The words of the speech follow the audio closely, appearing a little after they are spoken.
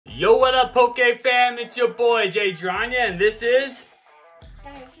Yo, what up, Poke fam? It's your boy, Jay Dranya, and this is...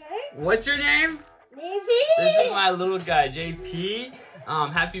 What's your name? JP. This is my little guy, JP.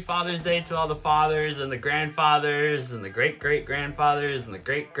 Happy Father's Day to all the fathers and the grandfathers and the great-great-grandfathers and the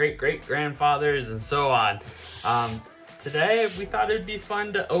great-great-great-grandfathers and so on. Today, we thought it'd be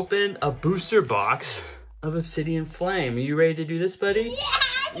fun to open a booster box of Obsidian Flame. Are you ready to do this, buddy? Yeah.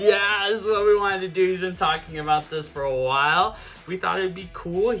 Yeah, this is what we wanted to do. He's been talking about this for a while. We thought it'd be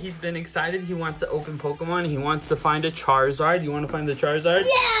cool. He's been excited. He wants to open Pokemon. He wants to find a Charizard. You want to find the Charizard?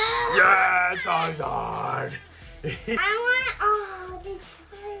 Yeah. Yeah, Charizard. I want all the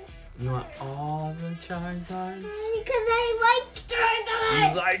Charizards. You want all the Charizards? Because I like Charizards.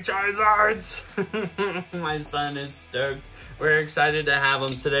 You like Charizards? My son is stoked. We're excited to have him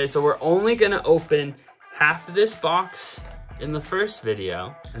today. So we're only going to open half of this box in the first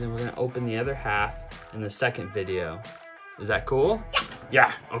video, and then we're gonna open the other half in the second video. Is that cool?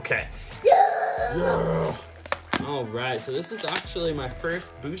 Yeah, okay. Yeah. All right, so this is actually my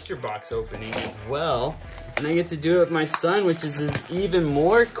first booster box opening as well, and I get to do it with my son, which is even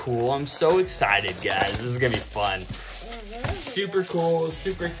more cool. I'm so excited, guys. This is gonna be fun. Super cool,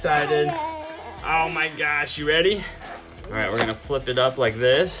 super excited. Oh my gosh, you ready? All right, we're gonna flip it up like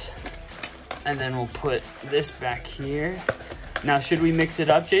this, and then we'll put this back here. Now, should we mix it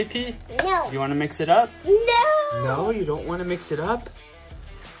up, JP? No. You want to mix it up? No. No, you don't want to mix it up?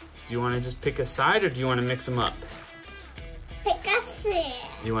 Do you want to just pick a side, or do you want to mix them up? Pick a side.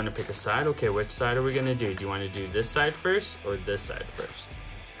 You want to pick a side? Okay, which side are we going to do? Do you want to do this side first, or this side first?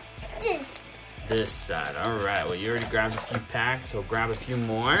 This. This side. All right, well, you already grabbed a few packs, so grab a few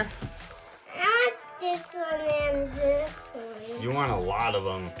more. I want this one and this one. You want a lot of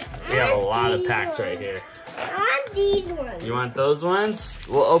them. We have a lot of packs right here. I want these ones. You want those ones?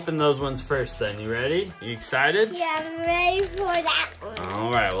 We'll open those ones first then. You ready? You excited? Yeah, I'm ready for that one.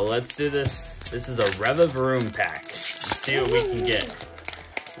 All right, well, let's do this. This is a Rev-a-Vroom pack. Let's see what we can get.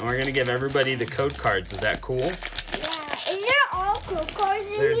 And we're gonna give everybody the code cards. Is that cool? Yeah. Is there all code cards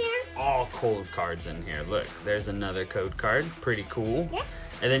in There's here? all code cards in here. Look, there's another code card. Pretty cool. Yeah.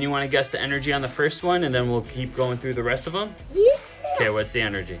 And then you wanna guess the energy on the first one, and then we'll keep going through the rest of them? Yeah. Okay, what's the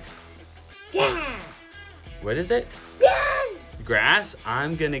energy? Yeah. What is it? Yeah. Grass?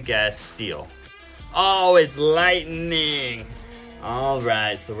 I'm gonna guess steel. Oh, it's lightning. All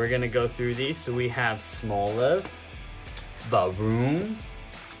right, so we're gonna go through these. So we have Smoliv, Varoom,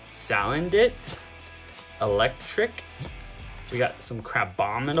 Salandit, Electric. We got some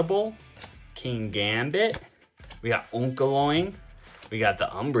Crabominable, King Gambit. We got Onkoloing. We got the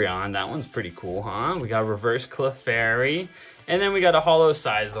Umbreon. That one's pretty cool, huh? We got Reverse Clefairy. And then we got a Holo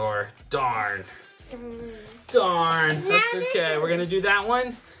Sizor. Darn. Darn, that's okay. We're gonna do that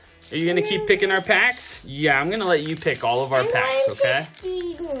one. Are you gonna keep picking our packs? Yeah, I'm gonna let you pick all of our packs, okay?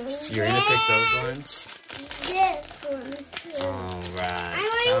 You're gonna pick those ones? This one. All right,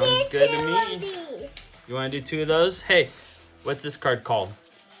 I sounds want to good get to two me. of these. You wanna do two of those? Hey, what's this card called?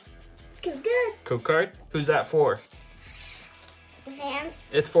 Good. Code card? Who's that for? The fans.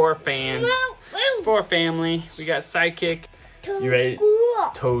 It's for fans. No. It's for family. We got Psychic. To You ready?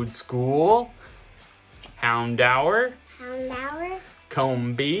 school. Toad School. Houndour. Houndour.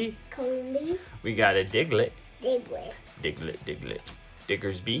 Combee. Combi. We got a Diglett. Diglett. Diglett.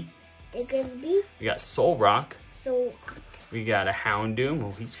 Diggersby. Diggersby. We got Solrock. So. We got a Houndoom.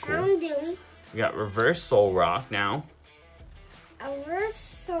 Oh, he's cool. Houndoom. We got Reverse Solrock now.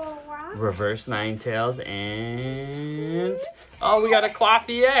 Rock. Reverse Ninetales. And... oh, we got a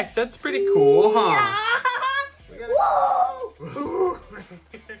Cleffy X. That's pretty cool, huh? We got a... Whoa!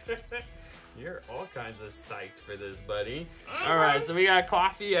 You're all kinds of psyched for this, buddy. All right, so we got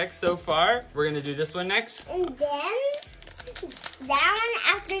Cleffy X so far. We're going to do this one next. And then, that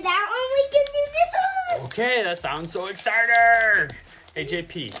one, after that one, we can do this one. Okay, that sounds so exciting. Hey,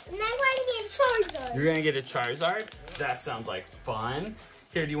 JP. And I'm going to get Charizard. You're going to get a Charizard? That sounds like fun.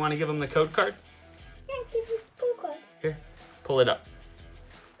 Here, do you want to give him the code card? Yeah, give me the code card. Here, pull it up.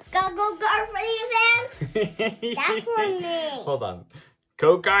 Go card for you, fans. That's for me. Hold on.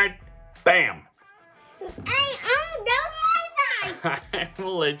 Code card. Bam. Hey, I'm done my side.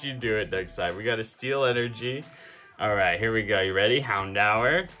 We'll let you do it next time. We got a Steel Energy. All right, here we go. You ready?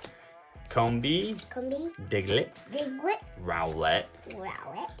 Houndour, Combee, Combi. Diglett, Diglett. Rowlet,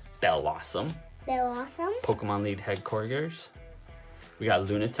 Rowlet. Bellossom, Bellossom. Pokemon Lead Headquarters. We got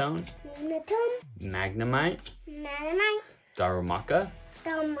Lunatone, Natum. Magnemite, Manamite. Darumaka,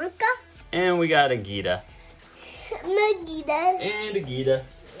 Damaka. and we got a Gita. Magida. And a Gita.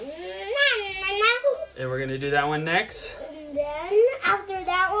 And we're gonna do that one next. And then after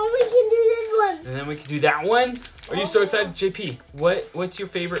that one, we can do this one. And then we can do that one. Are you so excited? JP, what's your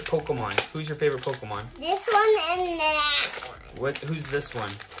favorite Pokemon? Who's your favorite Pokemon? This one and that one. Who's this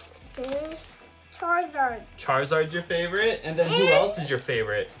one? Charizard. Charizard's your favorite? And then who else is your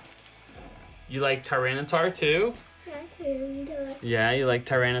favorite? You like Tyranitar too? Yeah, you like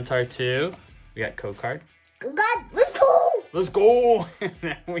Tyranitar too? We got code card. God, let's go! Let's go! And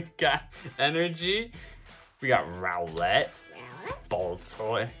then we got Energy. We got Rowlet.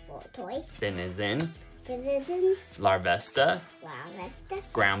 Boltoy. Finizen. Larvesta.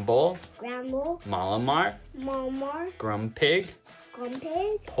 Gramble. Malamar. Grumpig.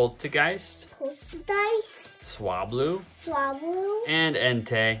 Poltergeist. Swablu. And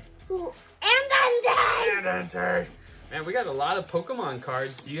Entei. And Entei. Man, we got a lot of Pokemon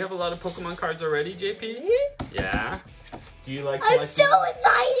cards. Do you have a lot of Pokemon cards already, JP? Yeah. Do you like collecting? I'm so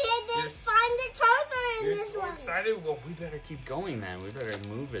excited to find the Charizard in this one. You're so excited? Well, we better keep going then. We better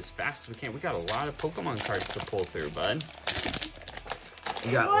move as fast as we can. We got a lot of Pokemon cards to pull through, bud.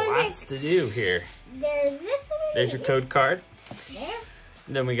 We got lots to do here. There's this one. There's your code card. There.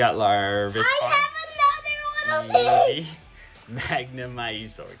 And then we got Larvitar. I have another one of these. Magnemite,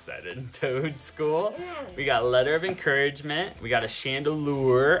 he's so excited. Toad School. We got Letter of Encouragement. We got a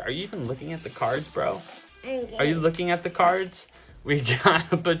Chandelure. Are you even looking at the cards, bro? Are you looking at the cards? We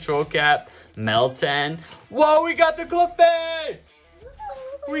got a Patrol Cap, Meltan. Whoa, we got the Clefairy!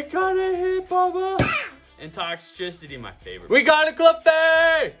 We got a hit, Bubba. And Toxtricity, my favorite. We got a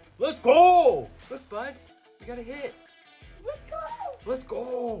Clefairy! Let's go! Look, bud, we got a hit. Let's go. Let's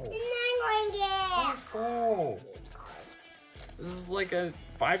go. And I'm going to get. Let's go. This is like a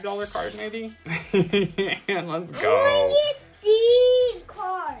 $5 card, maybe? Let's go. I'm going to get these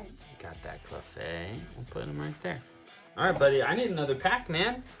cards. Got that Clefairy. We'll put them right there. All right, buddy. I need another pack,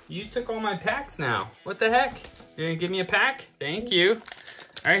 man. You took all my packs now. What the heck? You're going to give me a pack? Thank you.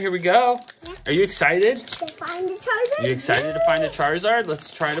 All right, here we go. Yeah. Are you excited? To find the Charizard? Are you excited to find a Charizard?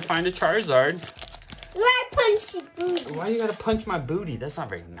 Let's try to find a Charizard. Why punch your booty? Why you got to punch my booty? That's not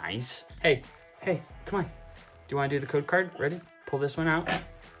very nice. Hey, come on. Do you want to do the code card? Ready? Pull this one out.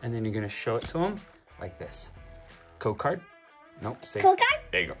 And then you're going to show it to him like this. Code card? Nope. Say Code card?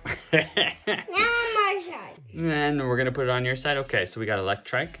 There you go. Now on my side. And we're going to put it on your side. Okay, so we got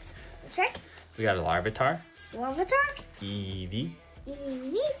Electrike. Electrike. We got a Larvitar. Eevee.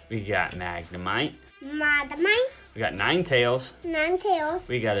 We got Magnemite. Magnemite. We got Ninetales. Ninetales.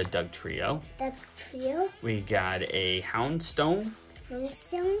 We got a Dugtrio. We got a Houndstone.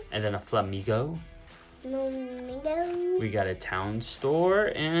 And then a Flamigo. We got a Town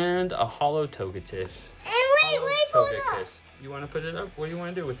Store and a Hollow Togekiss. And wait, hold up. You want to put it up? What do you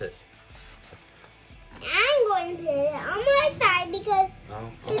want to do with it? I'm going to put it on my side because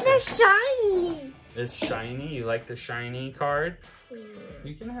it's shiny. It's shiny? You like the shiny card?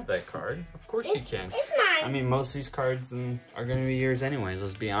 You can have that card. Of course you can. It's mine. I mean, most of these cards are going to be yours anyways,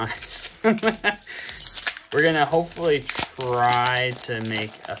 let's be honest. We're going to hopefully try to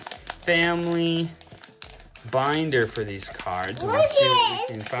make a family binder for these cards. And we'll see what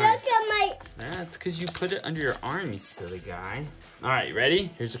we can find. That's because you put it under your arm, you silly guy. All right, you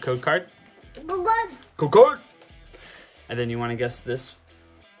ready? Here's the code card. Code card. And then you want to guess this?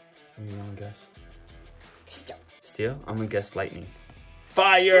 What do you want to guess? Steel? I'm going to guess lightning.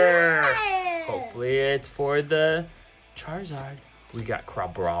 Fire! Hopefully it's for the Charizard. We got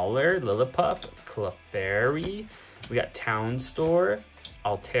Crabrawler, Lillipup, Clefairy. We got Town Store,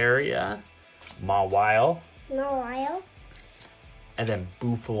 Altaria, Mawile. And then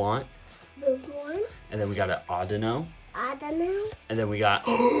Bouffalant. And then we got an Audino. And then we got...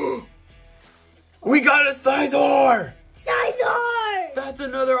 we got a Scizor! That's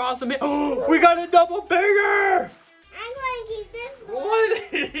another awesome hit. We got a double banger! I'm going to keep this one.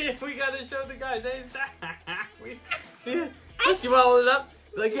 What? We got to show the guys. Hey, stop. You all it up?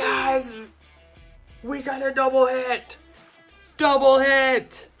 Like, yes! We got a double hit! Double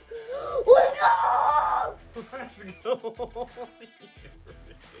hit! Let's go! Let's go!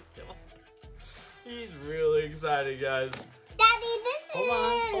 He's really excited, guys. Daddy, this is...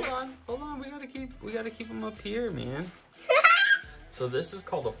 Hold on. We gotta keep him up here, man. So this is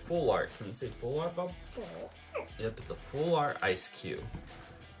called a full art. Can you say full art, Bob? Full art. Yep, it's a full art ice cube.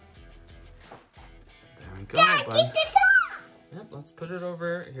 There we go, Dad, bud. keep this off! Yep, let's put it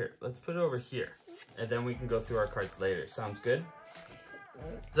over here. Let's put it over here. And then we can go through our cards later. Sounds good?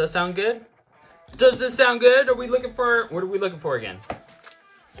 Does that sound good? Does this sound good? Are we looking for... What are we looking for again?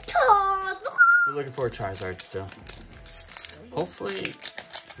 We're looking for a Charizard still. Hopefully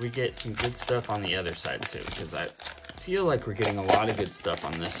we get some good stuff on the other side too, because I feel like we're getting a lot of good stuff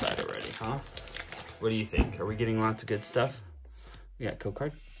on this side already, huh? What do you think? Are we getting lots of good stuff? We got code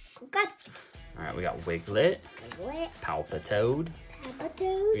card. All right, we got Wiglet. Wiglet. Palpitoad.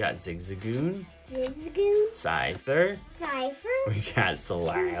 Palpitoad. We got Zigzagoon. Zigzagoon. Scyther. Cypher. We got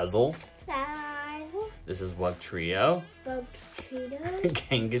Salazzle. Salazzle. This is Bug Trio. Bug Trio.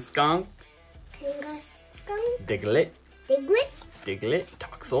 Kangaskunk. Kangaskunk. Diglett. Diglett. Diglett.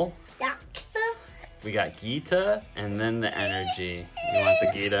 Toxel. Toxel. We got Gita, and then the energy. You want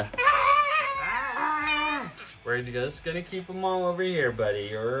the Gita? We're just gonna keep them all over here, buddy.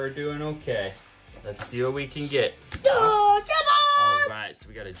 You're doing okay. Let's see what we can get. All right, so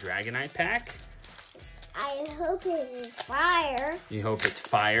we got a Dragonite pack. I hope it is fire. You hope it's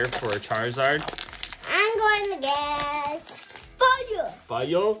fire for a Charizard? I'm going to guess fire.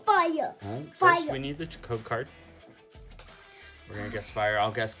 Fire? Fire. Oh, first Fire. we need the code card. We're gonna guess fire.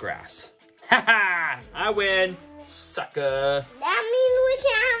 I'll guess grass. Haha! I win, sucker. That means we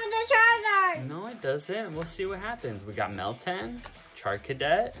can't have the Charizard. No, it doesn't. We'll see what happens. We got Meltan,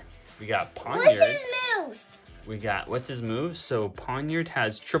 Charcadet. We got Ponyard. What's his move? We got, what's his move? So Ponyard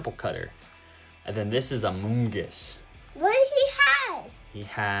has Triple Cutter. And then this is a Mungus. What does he have? He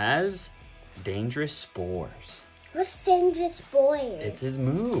has Dangerous Spores. What's Dangerous Boy? It's his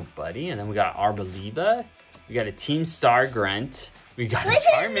move, buddy. And then we got Arboliva. We got a Team Star Grunt. We got a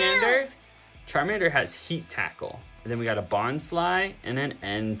Charmander. Charmander has Heat Tackle. And then we got a Bonsly and an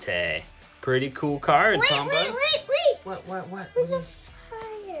Entei. Pretty cool cards, huh, bud? Wait. What? Who's a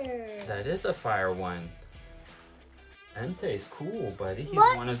fire? That is a fire one. Entei's cool, buddy. He's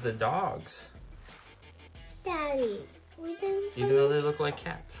What? one of the dogs. Daddy, who's in Even though they look like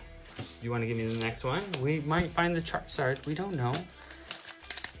cats. You want to give me the next one? We might find the Charizard. We don't know.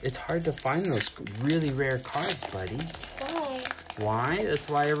 It's hard to find those really rare cards, buddy. Why? Why? That's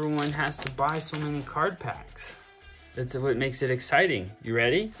why everyone has to buy so many card packs. That's what makes it exciting. You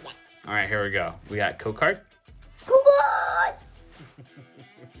ready? Yeah. All right, here we go. We got code card. What?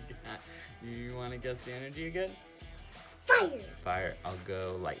 You want to guess the energy again? Fire. Fire. I'll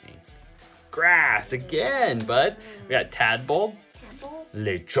go lightning. Grass again, bud. We got Tadpole. Tadpole.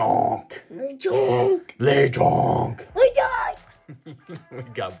 Lechonk. Lechonk. Lechonk. Lechonk. We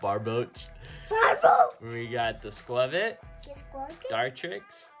got Barboach. Barboach. We got the Sklovit. Sklovit.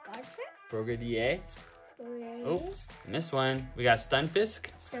 Dartrix. Dartrix. Brogadier. Oh, missed one. We got Stunfisk.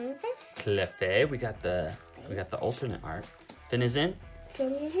 Stunfisk. Clefairy. We got the alternate art. Finizen.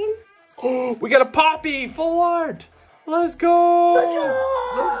 Finizen. Oh, we got a Poppy full art. Let's go.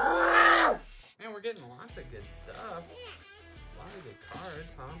 Man, we're getting lots of good stuff. A lot of good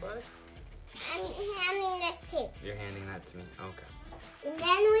cards, huh, bud? I'm handing this too. You're handing that to me. Okay. And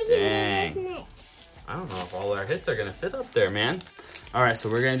then we can do this next. I don't know if all our hits are gonna fit up there, man. All right, so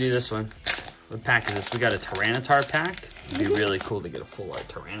we're gonna do this one. What pack is this? We got a Tyranitar pack. It'd be really cool to get a full art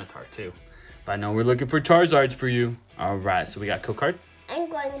Tyranitar too. But I know we're looking for Charizards for you. All right, so we got code card. I'm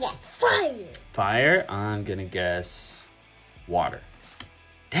going to get fire. Fire. I'm gonna guess water.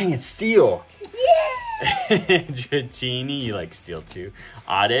 Dang, it's steel. Yeah. Dratini, you like steel too.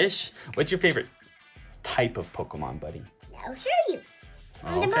 Oddish. What's your favorite type of Pokemon, buddy? I'll show you.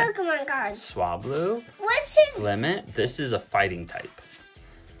 On the Pokemon cards. Swablu. What's his Limit. This is a fighting type.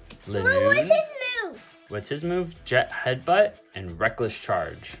 Linoon. What's his move? What's his move? Jet Headbutt and Reckless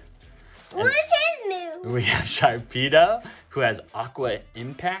Charge. What's his move? We have Sharpedo, who has Aqua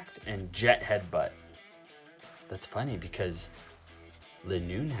Impact and Jet Headbutt. That's funny because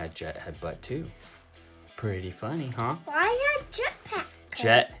Linoon had Jet Headbutt too. Pretty funny, huh? Why have Jetpack?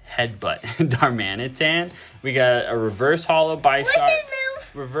 Jet Headbutt. Darmanitan. We got a Reverse Hollow Bisharp. What's his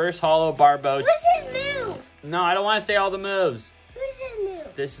move? Reverse Hollow Barbo. What's his move? No, I don't want to say all the moves. What's his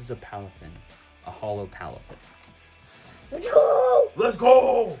move? This is a Palafin. A Hollow Palafin. Let's go! Let's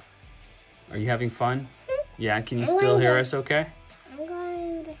go! Are you having fun? Yeah, can you still hear us okay? I'm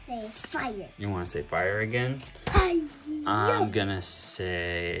going to say fire. You want to say fire again? Fire. I'm going to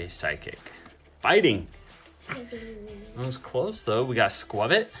say psychic. Fighting. Fighting. That was close though. We got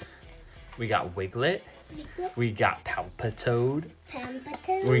Sklovit. We got Wiglet. We got Palpitoad.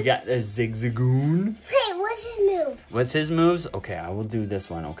 Palpitoad. We got a Zigzagoon. Hey, what's his move? What's his moves? Okay, I will do this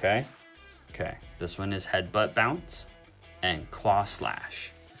one, okay? Okay, this one is Headbutt Bounce and Claw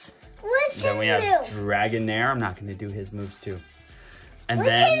Slash. What's his move? Then we have Dragonair. I'm not going to do his moves too. And What's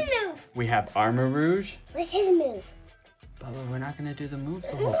then his move? we have Armor Rouge. What's his move? Bubba, we're not going to do the moves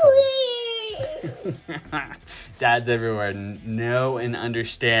the whole time. Dads everywhere know and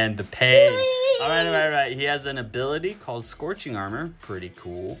understand the pain. All right. He has an ability called Scorching Armor. Pretty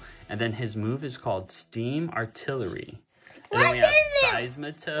cool. And then his move is called Steam Artillery. And then we have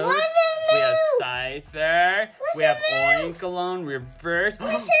Seismitoad. We have Scyther. We have Oinkalone Reverse.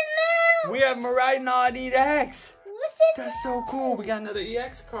 What's his move? We have Miraidon X. What's his That's so cool. We got another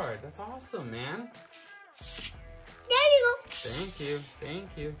EX card. That's awesome, man. There you go. Thank you. Thank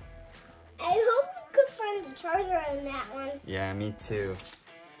you. I hope we could find the charger in that one. Yeah, me too.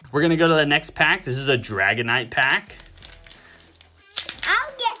 We're going to go to the next pack. This is a Dragonite pack.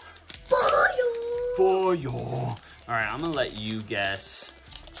 I'll get Fire. All right, I'm going to let you guess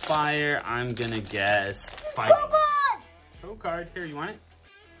fire. I'm going to guess fire. Code card. Here, you want it?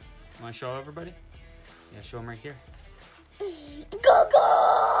 You want to show everybody? Yeah, show them right here. Go.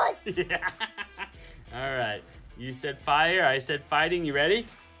 Yeah. All right. You said fire. I said fighting. You ready?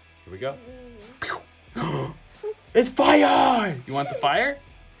 Here we go. It's fire. You want the fire?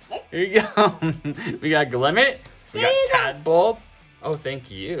 Here you go. We got Glimmet. We got Tadpole. Oh, thank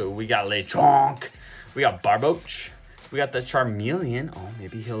you. We got Lechonk. We got Barboach. We got the Charmeleon. Oh,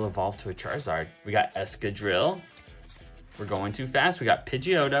 maybe he'll evolve to a Charizard. We got Escadrille. We're going too fast. We got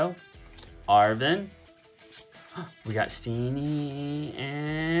Pidgeotto. Arven. We got Steenie.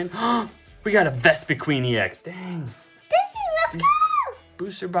 And we got a Vespiquen EX. Dang. These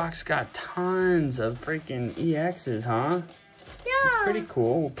booster box got tons of freaking EXs, huh? Yeah. It's pretty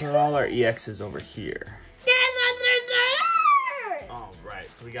cool. We'll put all our EXs over here. All right,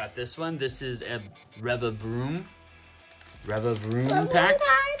 so we got this one. This is a Revavroom pack.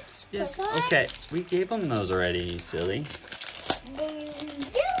 Yes, okay. We gave them those already, you silly.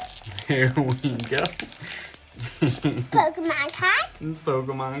 Here we go. Pokemon cards.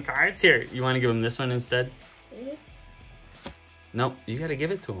 Pokemon cards. Here, you want to give them this one instead? Nope, you got to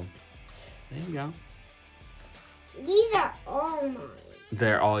give it to them. There you go. These are all mine.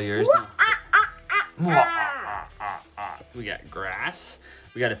 They're all yours. We got Grass.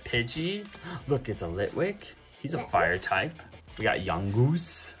 We got a Pidgey. Look, it's a Litwick. He's a fire type. We got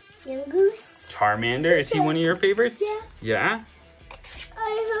Yungoos. Charmander. Is he one of your favorites? Yeah?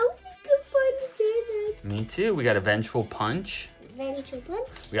 I hope we can find the Charizard. Me too. We got a Vengeful Punch. Vengeful Punch?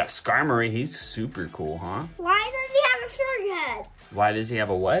 We got Skarmory. He's super cool, huh? Why does he have a shark head? Why does he have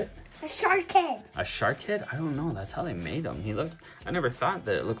a what? A shark head. A shark head? I don't know. That's how they made him. I never thought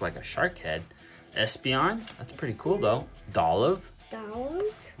that it looked like a shark head. Espeon. That's pretty cool, though. Dolliv.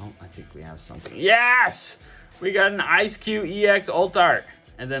 Dolliv? Oh, I think we have something. Yes! We got an Ice Cube EX Altart.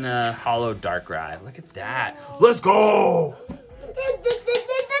 And then a Hollow Darkrai. Look at that. Let's go!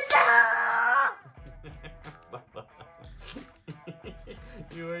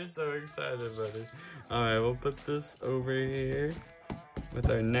 You are so excited, buddy. All right, we'll put this over here with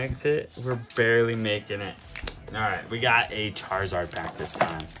our next hit. We're barely making it. All right, we got a Charizard pack this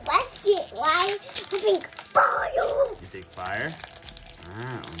time. Let's get why I think fire. You think fire? All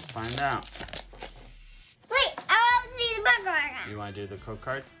right, let's find out. Wait, I want to see the Pokemon. You want to do the code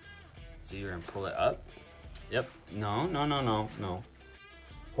card? So you're going to pull it up? Yep. No.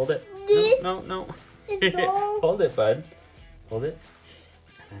 Hold it. This No. is all... Hold it, bud. Hold it.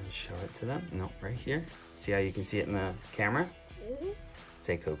 And then show it to them. No, right here. See how you can see it in the camera?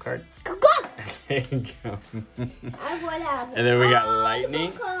 Say code card. There you go. And then we got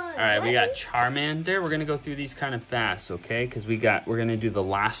Lightning. All right, we got Charmander. We're gonna go through these kind of fast, okay? Because we're gonna do the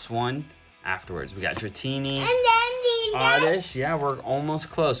last one afterwards. We got Dratini. And then the Oddish. Yeah, we're almost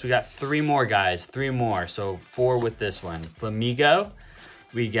close. We got 3 more, guys. 3 more. So 4 with this one. Flamigo.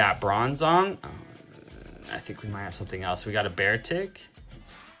 We got Bronzong. I think we might have something else. We got a Beartic.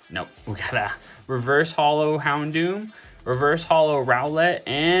 Nope. We got a Reverse Hollow Houndoom, Reverse Hollow Rowlet,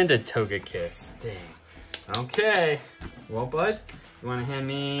 and a Togekiss. Dang. Okay. Well, bud, you want to hand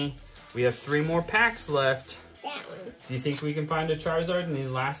me... We have 3 more packs left. that one. Do you think we can find a Charizard in these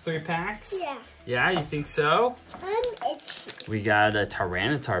last 3 packs? Yeah. Yeah, you think so? I'm itchy. We got a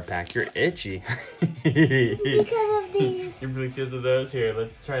Tyranitar pack. You're itchy. Because of these. Because of those. Here,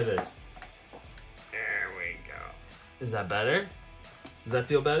 let's try this. There we go. Is that better? Does that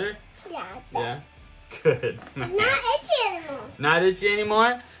feel better? Yeah. Yeah? Good. I'm not itchy anymore. Not itchy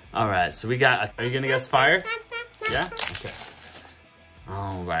anymore? All right, so we got, are you going to guess fire? Yeah? Okay.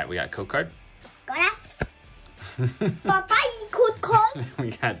 All right, we got code card. Got it. Bye-bye, code card. We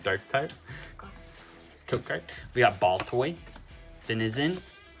got dark type. Code card. We got Baltoy, Denizen,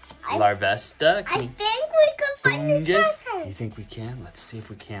 Larvesta. I think we could find the Charizard. You think we can? Let's see if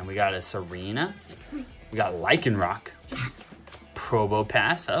we can. We got a Serena. We got Lycanroc.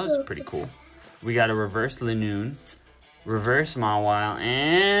 Probopass. That was pretty cool. We got a reverse Linoon, reverse Mawile,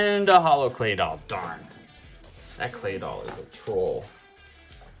 and a hollow Claydol. Darn. That Claydol is a troll.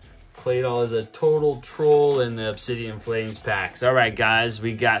 Claydol is a total troll in the Obsidian Flames packs. All right, guys.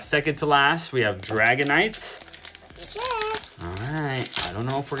 We got second to last. We have Dragonites. Yeah. All right. I don't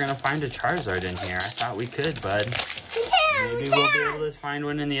know if we're going to find a Charizard in here. I thought we could, bud. We can. Maybe we'll be able to find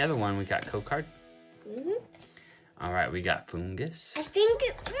one in the other one. We got code card. All right, we got Fungus. I think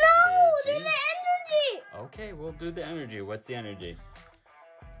it... No! Do the energy! Okay, we'll do the energy. What's the energy?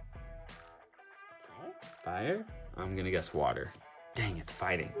 Fire? I'm gonna guess water. Dang, it's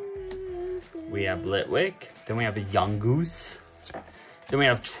fighting. We have Litwick. Then we have a Young Goose. Then we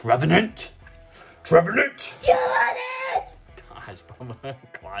have Trevenant. Trevenant! Gosh, Bubba.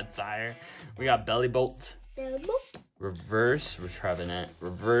 Clodsire. We got Bellybolt. Reverse Trevenant.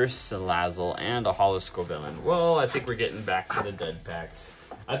 Reverse Salazzle. And a Holo Scovillain. Well, I think we're getting back to the dead packs.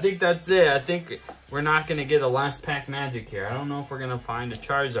 I think that's it. I think we're not going to get a last pack magic here. I don't know if we're going to find a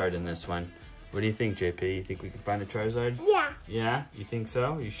Charizard in this one. What do you think, JP? You think we can find a Charizard? Yeah. Yeah? You think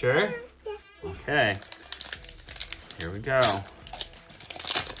so? You sure? Yeah. Okay. Here we go.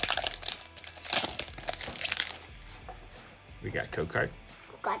 We got code card.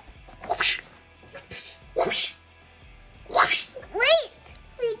 God. Whoosh. Whoosh. Whoosh. Wait!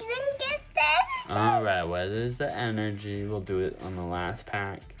 We didn't get that. All right, what is the energy? We'll do it on the last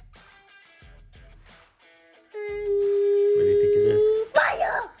pack. What do you think it is?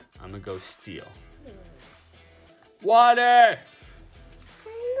 Fire! I'm gonna go steel. Water!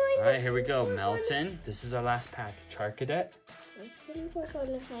 All right, here we go. Melton. This is our last pack. Charcadet. I think we're going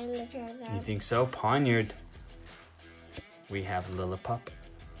to find the Charizard. You think so? Poniard. We have Lillipup.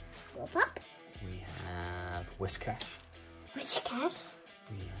 Pop. We have Whiscash. Whiscash.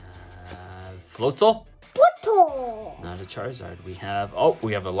 We have Floatzel. Puto. Not a Charizard. We have, oh,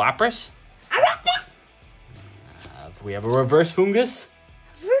 we have a Lapras. Arapis. We have a Reverse Fungus.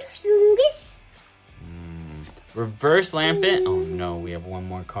 Fungus. Reverse Lampent. Oh no, we have one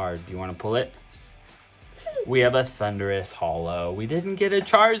more card. Do you want to pull it? We have a Thundurus Holo. We didn't get a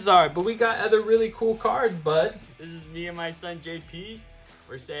Charizard, but we got other really cool cards, bud. This is me and my son, JP.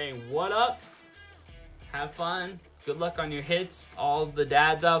 We're saying, what up? Have fun. Good luck on your hits, all the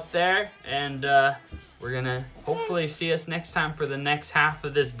dads out there. And we're going to hopefully see us next time for the next half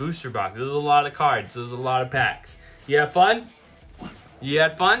of this booster box. There's a lot of cards. There's a lot of packs. You have fun? You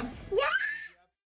had fun?